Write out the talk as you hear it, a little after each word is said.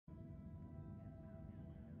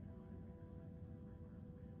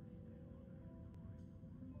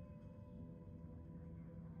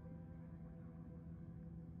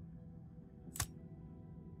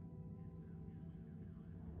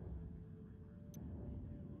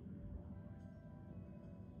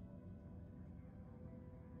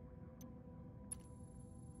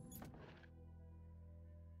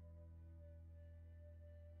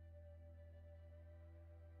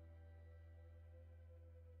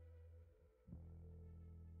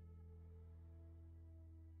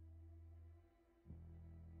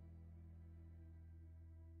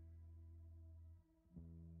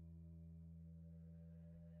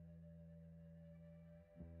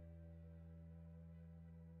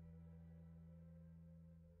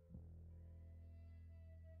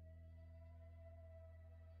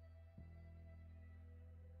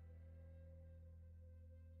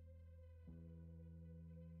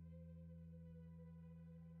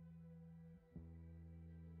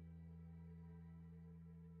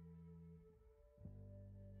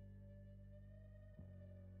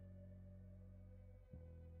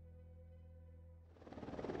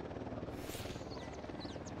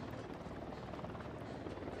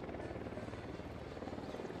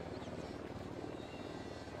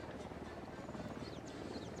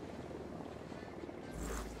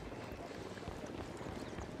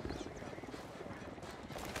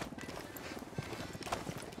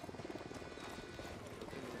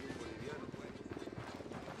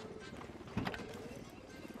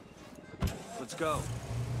Let's go.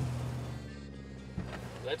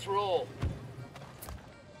 Let's roll.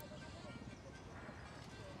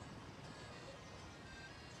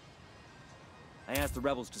 I asked the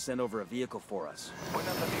rebels to send over a vehicle for us.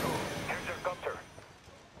 Buenas, amigo. Here's your copter.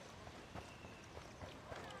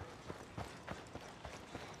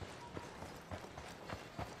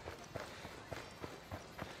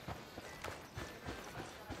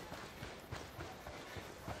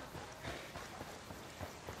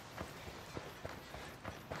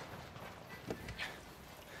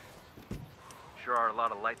 Sure are a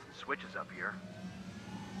lot of lights and switches up here.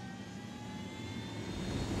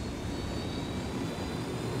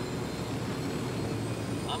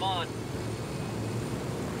 I'm on.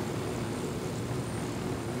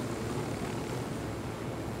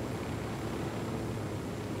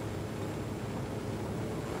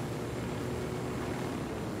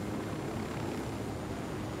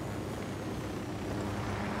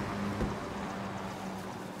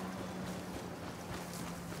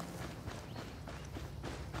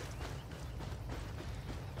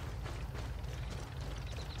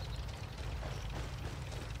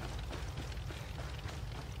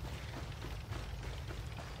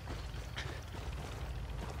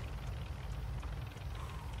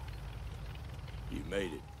 You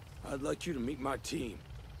made it. I'd like you to meet my team.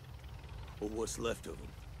 Or what's left of them.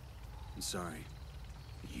 I'm sorry.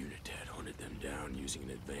 The Unidad hunted them down using an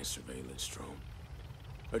advanced surveillance drone.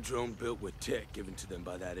 A drone built with tech given to them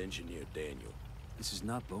by that engineer, Daniel. This is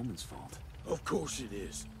not Bowman's fault. Of course it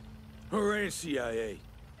is. Her and CIA.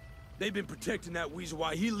 They've been protecting that weasel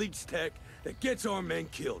while he leaks tech that gets our men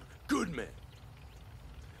killed. Good men.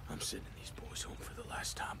 I'm sending these boys home for the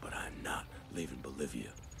last time, but I'm not leaving Bolivia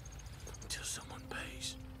until someone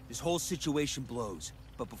pays. This whole situation blows.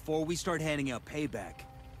 But before we start handing out payback,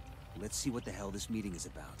 let's see what the hell this meeting is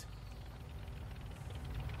about.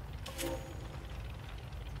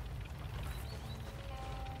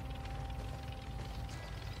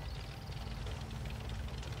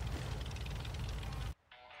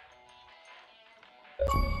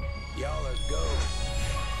 Y'all are ghosts.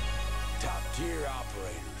 Top-tier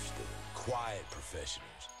operators, the quiet professionals.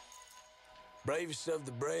 Bravest of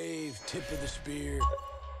the brave, tip of the spear.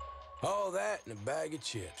 All that in a bag of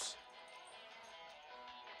chips.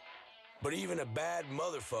 But even a bad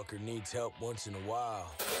motherfucker needs help once in a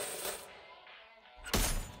while.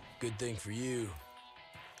 Good thing for you.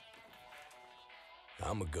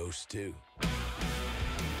 I'm a ghost too.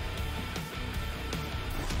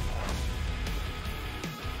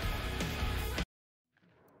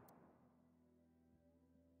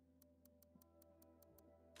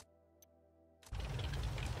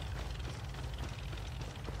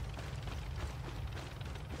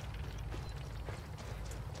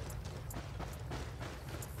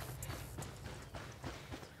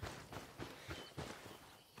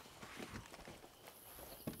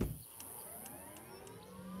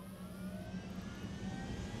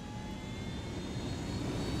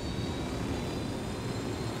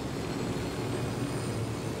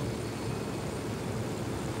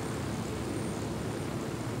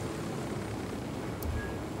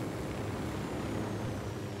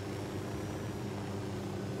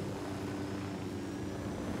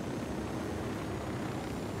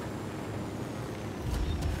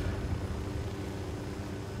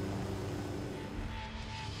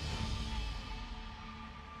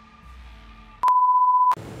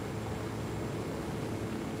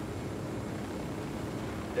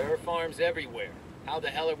 There are farms everywhere. How the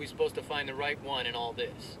hell are we supposed to find the right one in all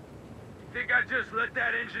this? Think I just let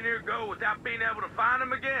that engineer go without being able to find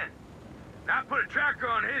him again? I put a tracker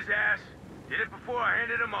on his ass. Did it before I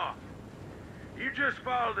handed him off. You just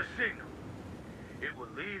follow the signal. It will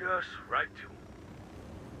lead us right to him.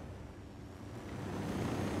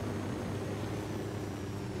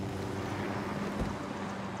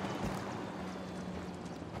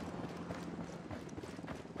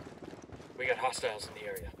 We got hostiles in the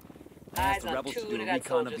area. I asked Eyes the on rebels two to do a Unidad recon of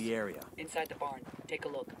soldiers. the area. Inside the barn. Take a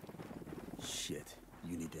look. Shit.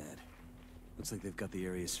 Unidad. Looks like they've got the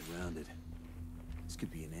area surrounded. This could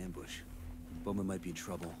be an ambush. Bowman might be in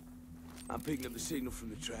trouble. I'm picking up the signal from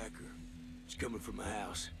the tracker. It's coming from my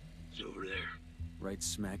house. It's over there. Right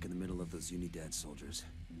smack in the middle of those Unidad soldiers.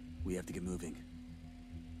 We have to get moving.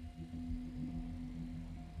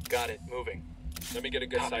 Got it. Moving. Let me get a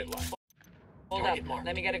good sight line. Hold Target up. marked.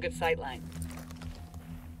 Let me get a good sight line.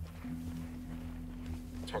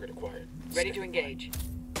 Target acquired. Ready to engage.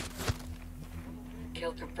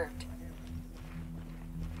 Kill confirmed.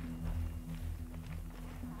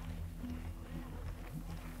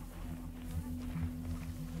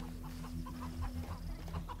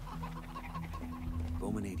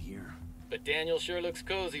 Bowman ain't here. but Daniel sure looks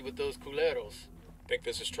cozy with those culeros. Think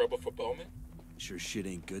this is trouble for Bowman? Sure shit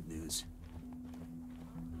ain't good news.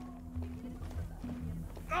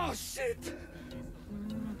 Oh, shit!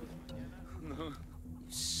 You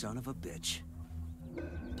son of a bitch.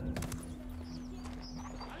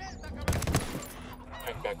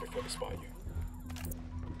 Hang back before they spot you.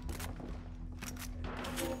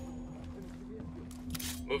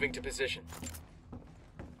 Moving to position.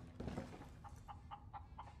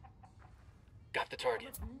 Got the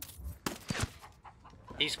target.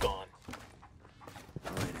 He's gone.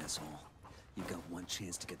 All right, asshole. You've got one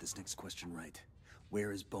chance to get this next question right.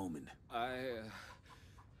 Where is Bowman?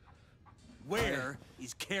 Where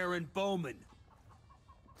is Karen Bowman?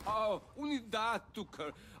 Oh, Unidad took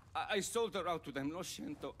her. I sold her out to them. Lo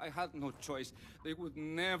siento. I had no choice. They would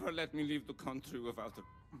never let me leave the country without her.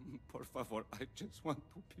 Por favor, I just want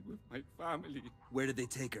to be with my family. Where did they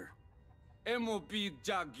take her? MOB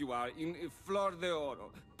Jaguar in Flor de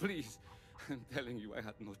Oro. Please. I'm telling you, I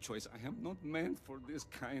had no choice. I am not meant for this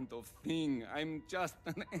kind of thing. I'm just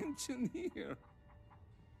an engineer.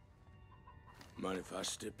 Mind if I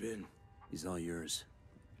step in? He's all yours.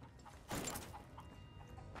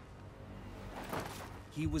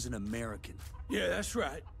 He was an American. Yeah, that's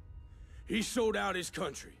right. He sold out his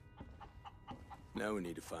country. Now we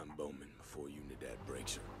need to find Bowman before Unidad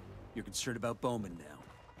breaks her. You're concerned about Bowman now.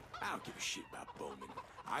 I don't give a shit about Bowman.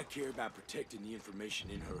 I care about protecting the information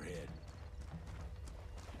in her head.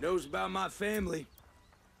 She knows about my family.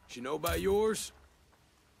 She know about yours?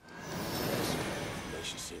 That's the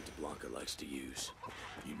information Santa Blanca likes to use.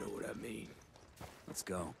 You know what I mean. Let's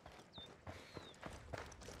go.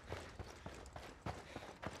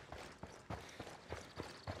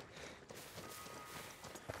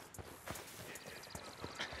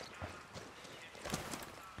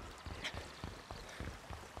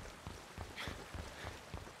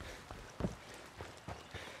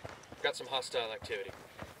 Got some hostile activity.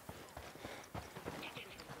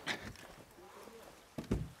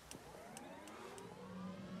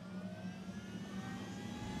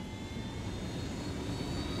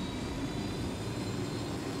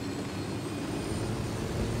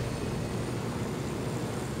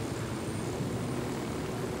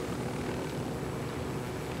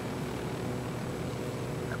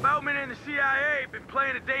 Bowman and the CIA have been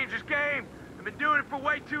playing a dangerous game. They've been doing it for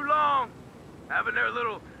way too long. Having their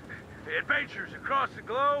little adventures across the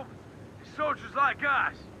globe. These soldiers like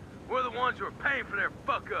us, we're the ones who are paying for their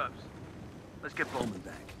fuck-ups. Let's get Bowman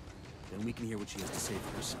back. Then we can hear what she has to say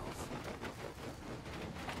for herself.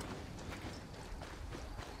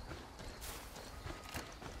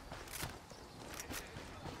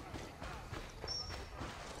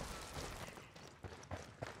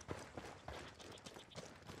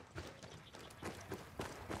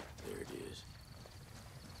 There it is.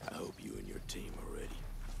 I hope you and your team are ready.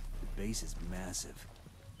 The base is massive.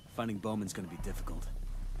 Finding Bowman's gonna be difficult.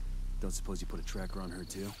 Don't suppose you put a tracker on her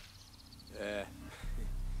too?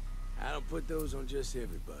 I don't put those on just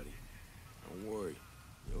everybody. Don't worry.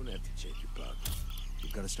 You don't have to check your pockets.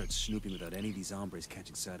 We've got to start snooping without any of these hombres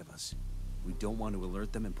catching sight of us. We don't want to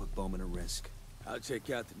alert them and put Bowman at risk. I'll check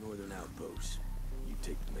out the northern outposts. You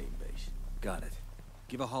take the main base. Got it.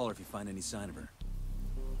 Give a holler if you find any sign of her.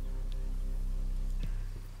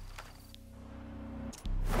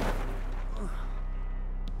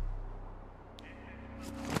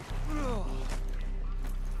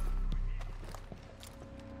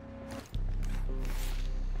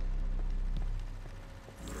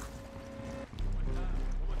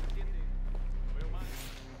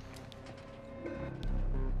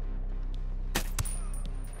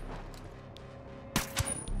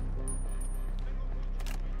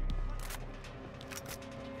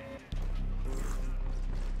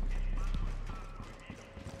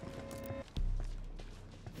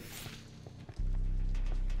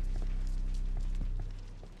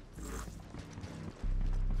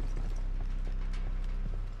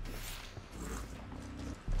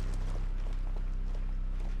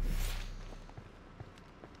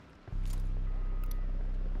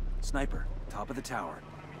 Sniper, top of the tower.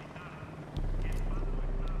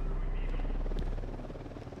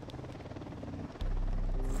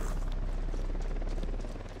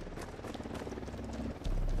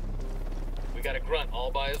 We got a grunt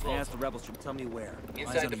all by his I lonesome. asked the rebels to tell me where.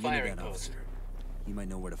 Inside Eyes on the a firing Unidad post. officer. He might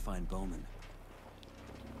know where to find Bowman.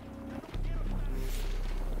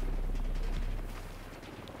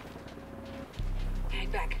 Hang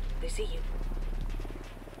back. They see you.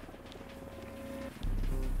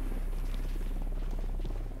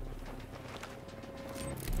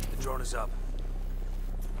 The drone is up.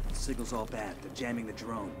 The signal's all bad. They're jamming the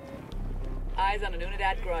drone. Eyes on an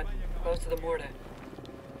Unidad grunt. Close to the mortar.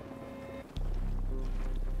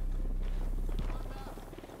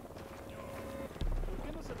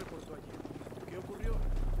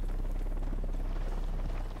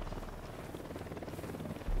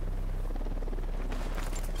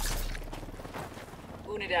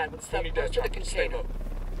 Unidad, what's up? Close to the container.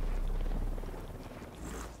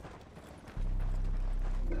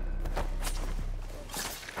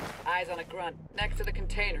 Eyes on a grunt. Next to the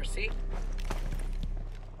container, see?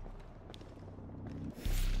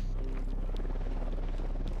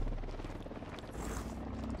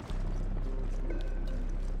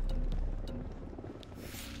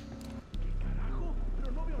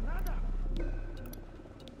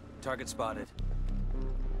 Target spotted.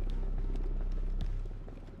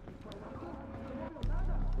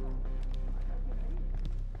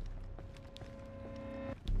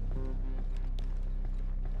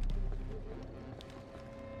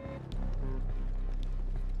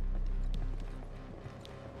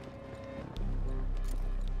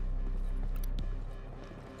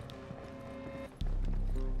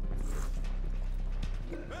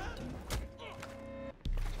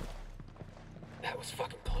 That was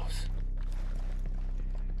fucking close.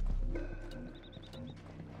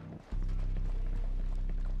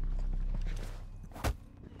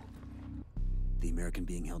 The American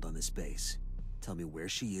being held on this base. Tell me where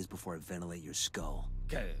she is before I ventilate your skull.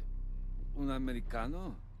 ¿Qué? ¿Un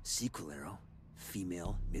americano? Sequelero.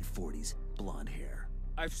 Female, mid-40s, blonde hair.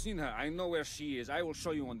 I've seen her. I know where she is. I will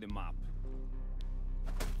show you on the map.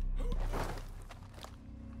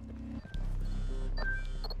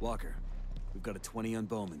 Walker, we've got a 20 on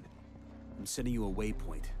Bowman. I'm sending you a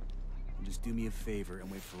waypoint. And just do me a favor and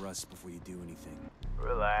wait for us before you do anything.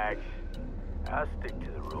 Relax. I'll stick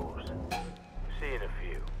to the rules. See you in a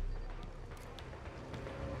few.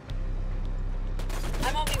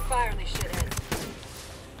 I'm opening fire on these shitheads.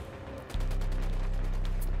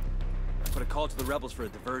 Put a call to the rebels for a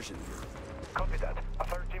diversion. Copy that. A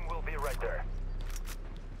third team will be right there.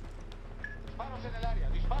 Disparos en el área.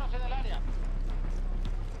 Disparos en el área.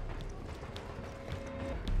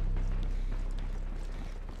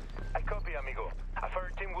 I copy, amigo. A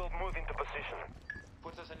third team will move into position.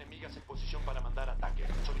 Fuerzas enemigas en posición para mandar ataque.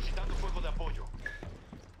 Solicitando fuego de apoyo.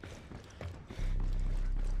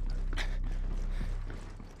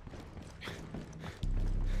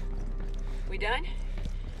 We done?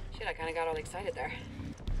 Shit, I kinda got all excited there.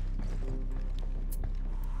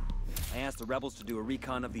 I asked the rebels to do a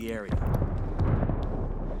recon of the area.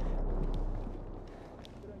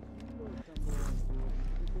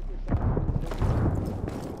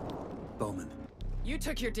 Bowman. You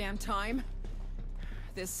took your damn time.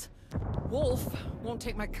 This wolf won't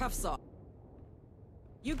take my cuffs off.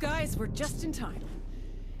 You guys were just in time.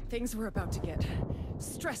 Things were about to get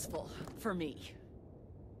stressful for me.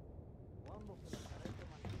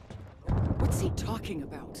 What's he talking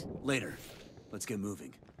about? Later. Let's get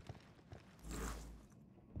moving.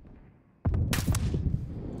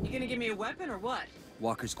 You gonna give me a weapon or what?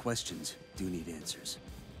 Walker's questions do need answers.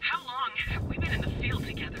 How long have we been in the field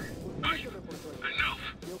together? Enough!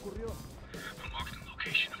 I marked the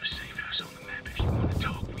location of a safe house on the map. If you want to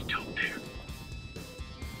talk, we talk there.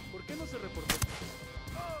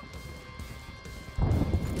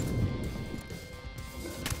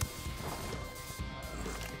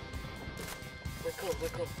 We're cool, we're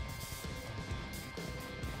cool.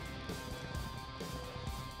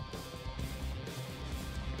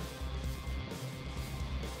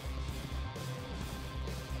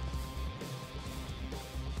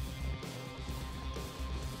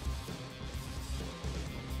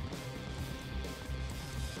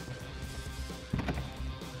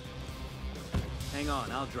 Hang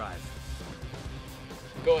on, I'll drive.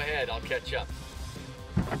 Go ahead, I'll catch up.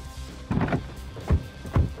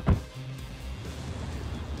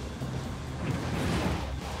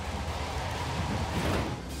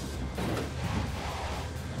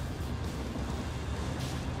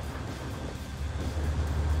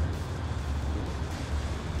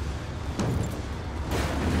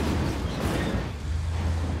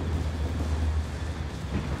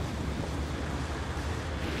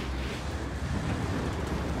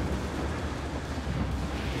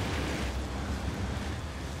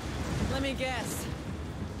 Let me guess.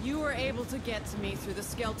 You were able to get to me through the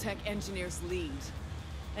Skeltech engineer's lead.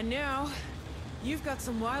 And now, you've got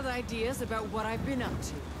some wild ideas about what I've been up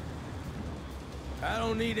to. I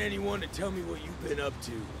don't need anyone to tell me what you've been up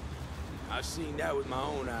to. I've seen that with my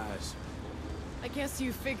own eyes. I guess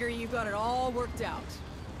you figure you got it all worked out.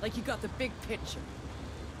 Like you got the big picture.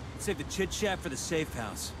 Save the chit-chat for the safe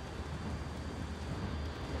house.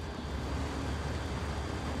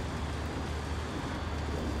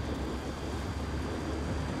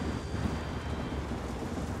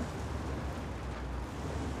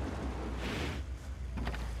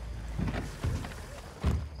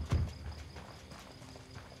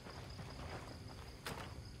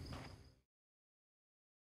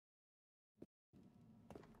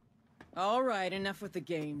 All right, enough with the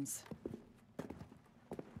games.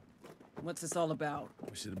 What's this all about?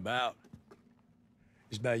 What's it about?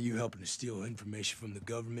 It's about you helping to steal information from the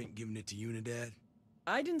government and giving it to Unidad?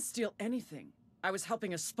 I didn't steal anything. I was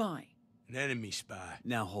helping a spy. An enemy spy.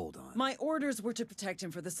 Now hold on. My orders were to protect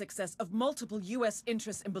him for the success of multiple U.S.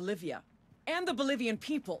 interests in Bolivia. And the Bolivian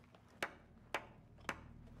people.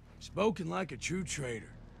 Spoken like a true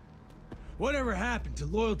traitor. Whatever happened to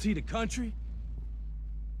loyalty to country?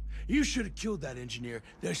 You should have killed that engineer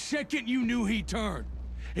the second you knew he turned.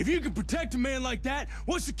 If you could protect a man like that,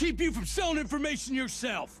 what's to keep you from selling information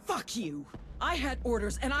yourself? Fuck you! I had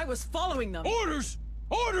orders, and I was following them. Orders?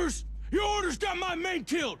 Orders? Your orders got my men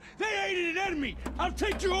killed! They aided an enemy! I'll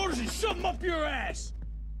take your orders and shove them up your ass!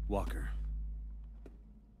 Walker.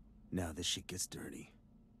 Now this shit gets dirty.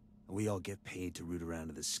 We all get paid to root around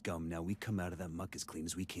to the scum. Now we come out of that muck as clean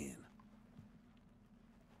as we can.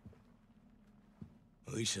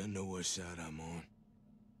 At least I know what side I'm on.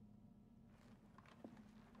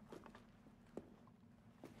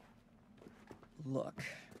 Look.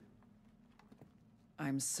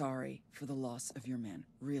 I'm sorry for the loss of your men,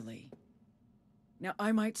 really. Now,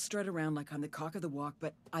 I might strut around like I'm the cock of the walk,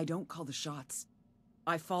 but I don't call the shots.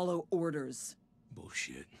 I follow orders.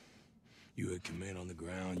 Bullshit. You had command on the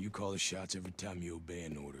ground. You call the shots every time you obey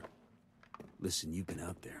an order. Listen, you've been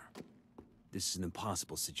out there. This is an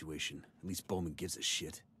impossible situation. At least Bowman gives a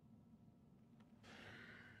shit.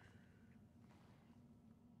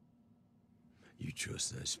 You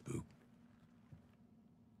trust that spook?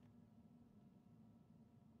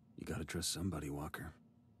 You gotta trust somebody, Walker.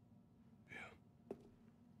 Yeah.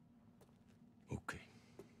 Okay.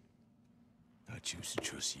 I choose to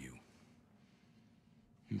trust you.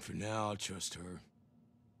 And for now, I'll trust her.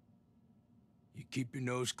 You keep your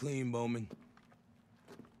nose clean, Bowman.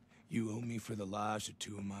 You owe me for the lives of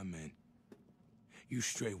 2 of my men. You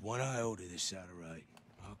stray 1 iota this side of right,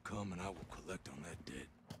 I'll come and I will collect on that debt.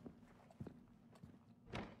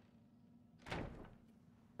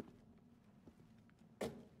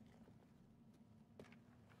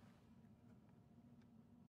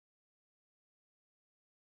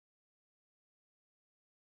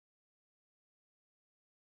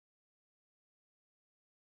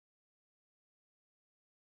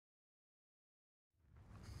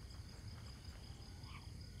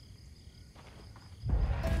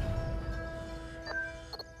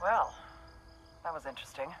 Well, that was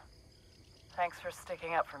interesting. Thanks for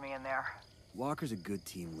sticking up for me in there. Walker's a good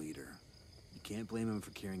team leader. You can't blame him for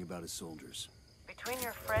caring about his soldiers. Between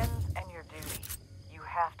your friends and your duty, you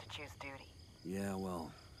have to choose duty. Yeah,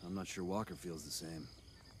 well, I'm not sure Walker feels the same.